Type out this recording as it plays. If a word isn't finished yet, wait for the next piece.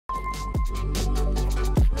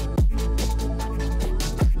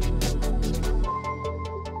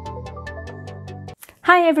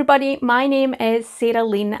Hi everybody, my name is Sarah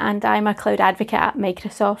Lean and I'm a cloud advocate at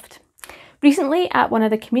Microsoft. Recently at one of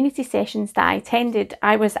the community sessions that I attended,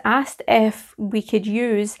 I was asked if we could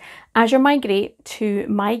use Azure Migrate to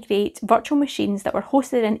migrate virtual machines that were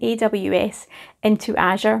hosted in AWS into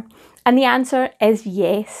Azure, and the answer is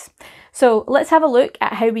yes. So let's have a look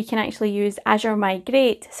at how we can actually use Azure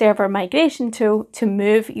Migrate server migration tool to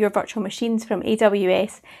move your virtual machines from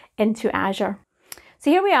AWS into Azure. So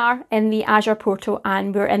here we are in the Azure portal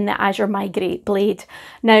and we're in the Azure Migrate blade.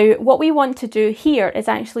 Now what we want to do here is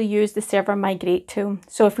actually use the server migrate tool.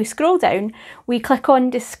 So if we scroll down, we click on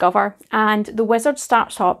discover and the wizard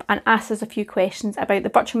starts up and asks us a few questions about the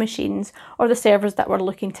virtual machines or the servers that we're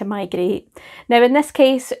looking to migrate. Now in this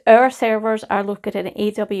case, our servers are located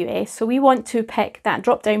in AWS, so we want to pick that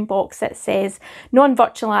drop down box that says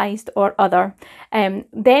non-virtualized or other.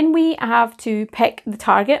 Then we have to pick the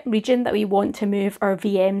target region that we want to move our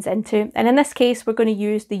VMs into, and in this case we're going to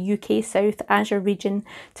use the UK South Azure region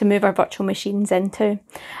to move our virtual machines into.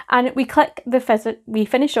 And we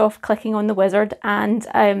finish off clicking on the wizard and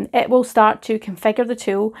it will start to configure the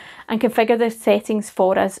tool and configure the settings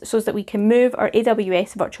for us so that we can move our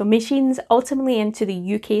AWS virtual machines ultimately into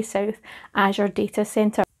the UK South Azure data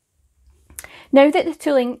center. Now that the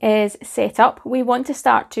tooling is set up, we want to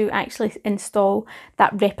start to actually install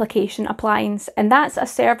that replication appliance, and that's a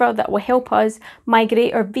server that will help us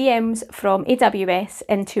migrate our VMs from AWS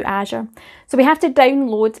into Azure. So we have to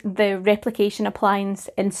download the replication appliance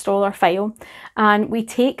installer file, and we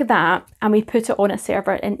take that and we put it on a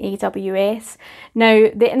server in AWS. Now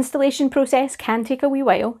the installation process can take a wee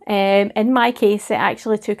while. In my case, it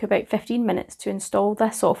actually took about 15 minutes to install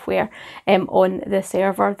the software on the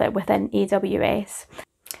server that within AWS.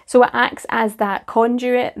 So it acts as that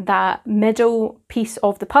conduit, that middle piece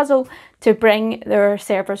of the puzzle to bring their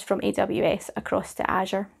servers from AWS across to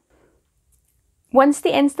Azure. Once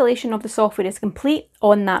the installation of the software is complete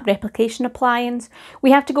on that replication appliance,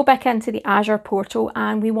 we have to go back into the Azure portal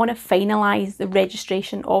and we want to finalize the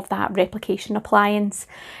registration of that replication appliance.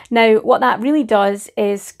 Now, what that really does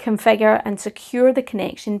is configure and secure the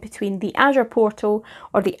connection between the Azure portal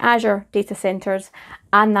or the Azure data centers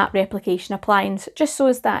and that replication appliance, just so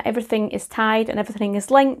as that everything is tied and everything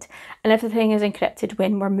is linked and everything is encrypted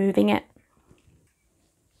when we're moving it.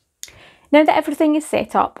 Now that everything is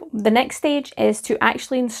set up, the next stage is to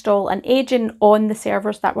actually install an agent on the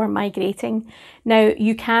servers that we're migrating. Now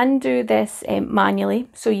you can do this manually,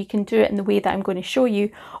 so you can do it in the way that I'm going to show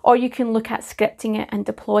you, or you can look at scripting it and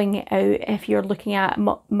deploying it out if you're looking at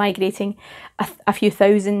migrating a few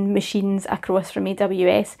thousand machines across from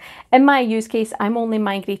AWS. In my use case, I'm only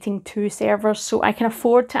migrating 2 servers, so I can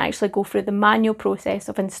afford to actually go through the manual process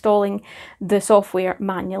of installing the software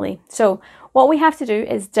manually. So what we have to do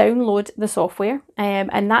is download the software,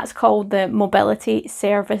 and that's called the Mobility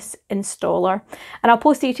Service Installer. And I'll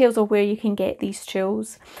post details of where you can get these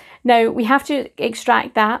tools. Now we have to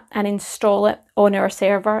extract that and install it on our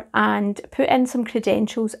server and put in some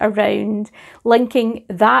credentials around linking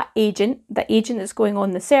that agent, the agent that's going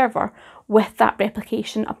on the server, with that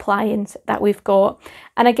replication appliance that we've got.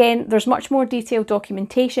 And again, there's much more detailed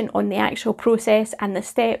documentation on the actual process and the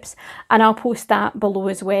steps, and I'll post that below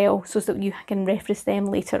as well so that you can reference them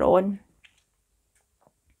later on.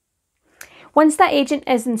 Once that agent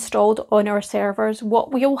is installed on our servers,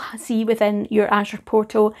 what we'll see within your Azure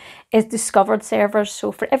portal is discovered servers.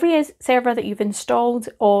 So for every server that you've installed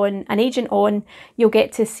on an agent on, you'll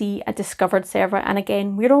get to see a discovered server. And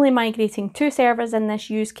again, we're only migrating 2 servers in this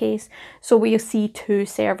use case, so we'll see 2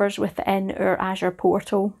 servers within our Azure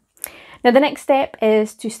portal. Now the next step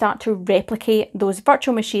is to start to replicate those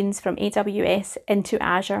virtual machines from AWS into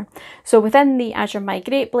Azure. So within the Azure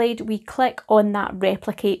Migrate blade, we click on that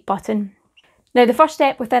replicate button. Now the first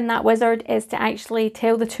step within that wizard is to actually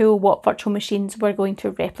tell the tool what virtual machines we're going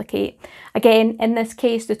to replicate. Again, in this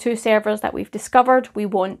case, the 2 servers that we've discovered, we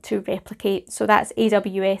want to replicate. So that's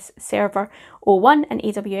AWS Server 01 and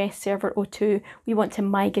AWS Server 02. We want to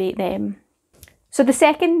migrate them. So the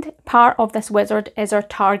second part of this wizard is our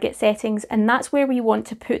target settings, and that's where we want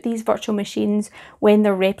to put these virtual machines when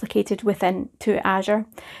they're replicated within to Azure.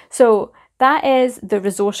 So that is the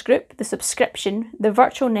resource group, the subscription, the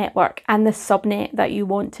virtual network, and the subnet that you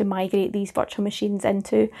want to migrate these virtual machines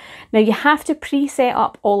into. Now you have to pre-set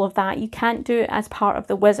up all of that. You can't do it as part of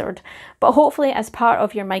the wizard, but hopefully as part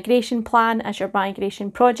of your migration plan, as your migration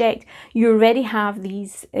project, you already have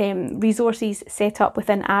these resources set up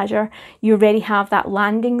within Azure. You already have that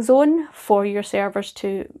landing zone for your servers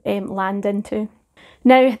to land into.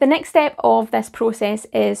 Now, the next step of this process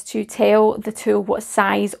is to tell the tool what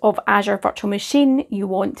size of Azure virtual machine you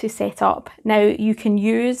want to set up. Now, you can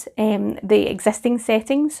use the existing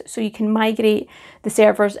settings, so you can migrate the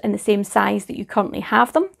servers in the same size that you currently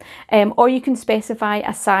have them, or you can specify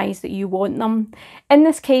a size that you want them. In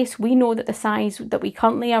this case, we know that the size that we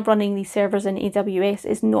currently are running these servers in AWS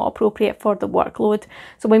is not appropriate for the workload.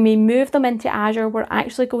 So when we move them into Azure, we're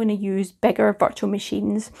actually going to use bigger virtual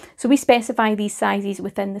machines. So we specify these sizes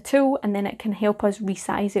within the tool, and then it can help us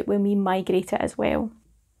resize it when we migrate it as well.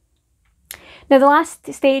 Now, the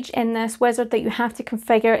last stage in this wizard that you have to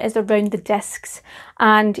configure is around the disks,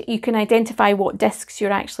 and you can identify what disks you're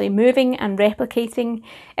actually moving and replicating.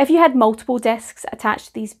 If you had multiple disks attached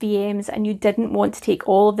to these VMs and you didn't want to take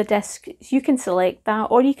all of the disks, you can select that,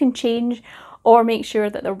 or you can change or make sure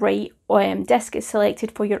that the right disk is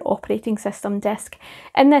selected for your operating system disk.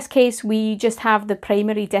 In this case, we just have the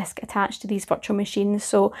primary disk attached to these virtual machines,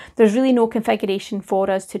 so there's really no configuration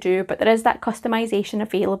for us to do, but there is that customization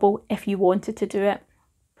available if you wanted to do it.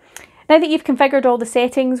 Now that you've configured all the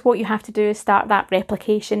settings, what you have to do is start that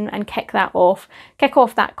replication and kick that off. Kick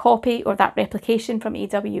off that copy or that replication from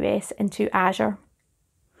AWS into Azure.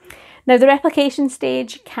 Now, the replication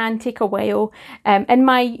stage can take a while. In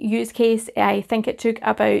my use case, I think it took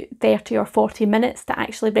about 30 or 40 minutes to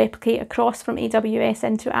actually replicate across from AWS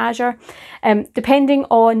into Azure. Depending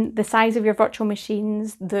on the size of your virtual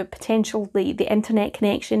machines, the internet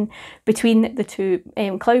connection between the two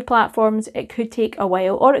cloud platforms, it could take a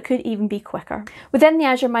while, or it could even be quicker. Within the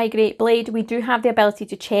Azure Migrate blade, we do have the ability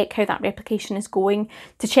to check how that replication is going,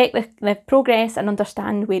 to check the progress and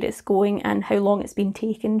understand where it's going and how long it's been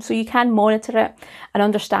taken. So you can monitor it and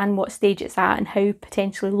understand what stage it's at and how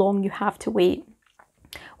potentially long you have to wait.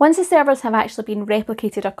 Once the servers have actually been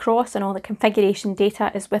replicated across and all the configuration data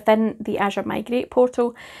is within the Azure Migrate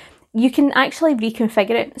portal, you can actually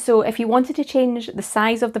reconfigure it. So if you wanted to change the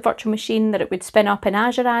size of the virtual machine that it would spin up in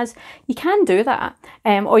Azure as, you can do that.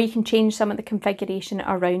 Or you can change some of the configuration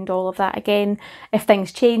around all of that. Again, if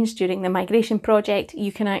things change during the migration project,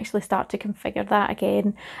 you can actually start to configure that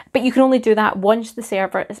again. But you can only do that once the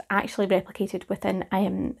server is actually replicated within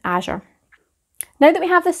Azure. Now that we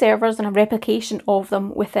have the servers and a replication of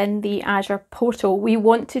them within the Azure portal, we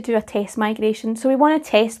want to do a test migration. So we want to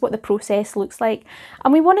test what the process looks like,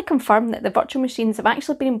 and we want to confirm that the virtual machines have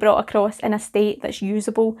actually been brought across in a state that's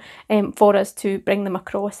usable for us to bring them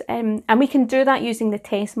across. And we can do that using the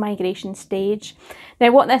test migration stage.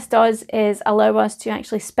 Now, what this does is allow us to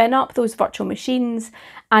actually spin up those virtual machines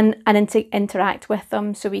and interact with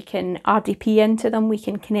them. So we can RDP into them, we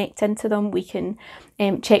can connect into them, we can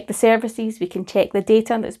check the services, we can check the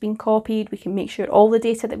data that's been copied, we can make sure all the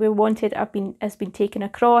data that we wanted has been taken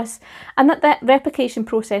across, and that replication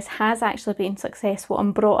process has actually been successful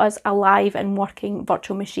and brought us a live and working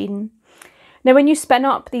virtual machine. Now, when you spin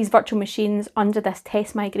up these virtual machines under this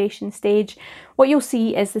test migration stage, what you'll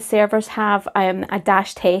see is the servers have a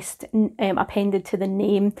dash test appended to the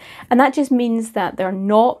name, and that just means that they're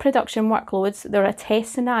not production workloads, they're a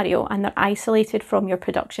test scenario and they're isolated from your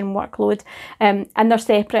production workload, and they're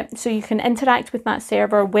separate, so you can interact with that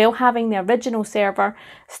server while having the original server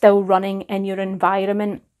still running in your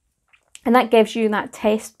environment. And that gives you that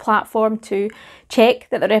test platform to check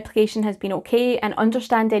that the replication has been okay and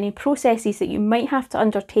understand any processes that you might have to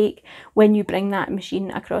undertake when you bring that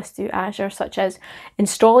machine across to Azure, such as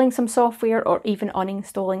installing some software or even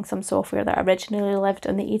uninstalling some software that originally lived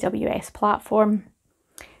on the AWS platform.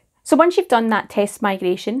 So once you've done that test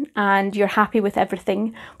migration and you're happy with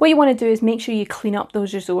everything, what you want to do is make sure you clean up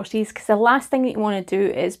those resources, because the last thing that you want to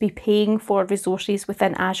do is be paying for resources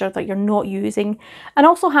within Azure that you're not using. And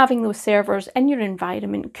also having those servers in your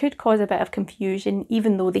environment could cause a bit of confusion,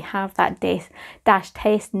 even though they have that dash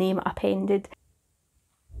test name appended.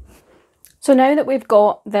 So now that we've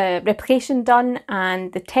got the replication done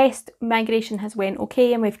and the test migration has went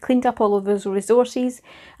okay and we've cleaned up all of those resources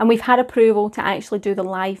and we've had approval to actually do the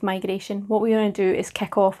live migration, what we want to do is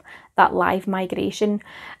kick off that live migration,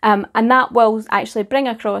 and that will actually bring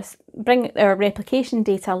our replication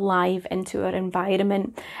data live into our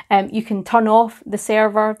environment. You can turn off the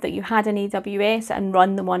server that you had in AWS and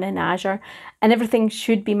run the one in Azure, and everything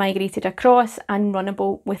should be migrated across and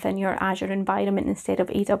runnable within your Azure environment instead of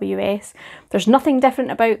AWS. There's nothing different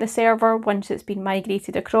about the server once it's been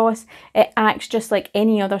migrated across. It acts just like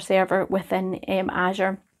any other server within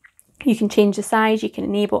Azure. You can change the size, you can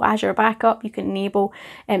enable Azure Backup, you can enable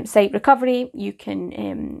site recovery, you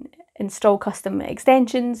can install custom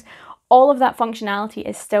extensions. All of that functionality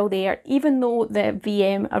is still there, even though the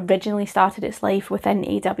VM originally started its life within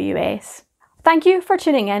AWS. Thank you for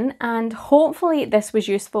tuning in, and hopefully this was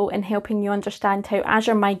useful in helping you understand how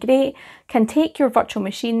Azure Migrate can take your virtual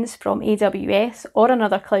machines from AWS or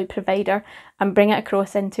another cloud provider and bring it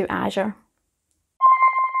across into Azure.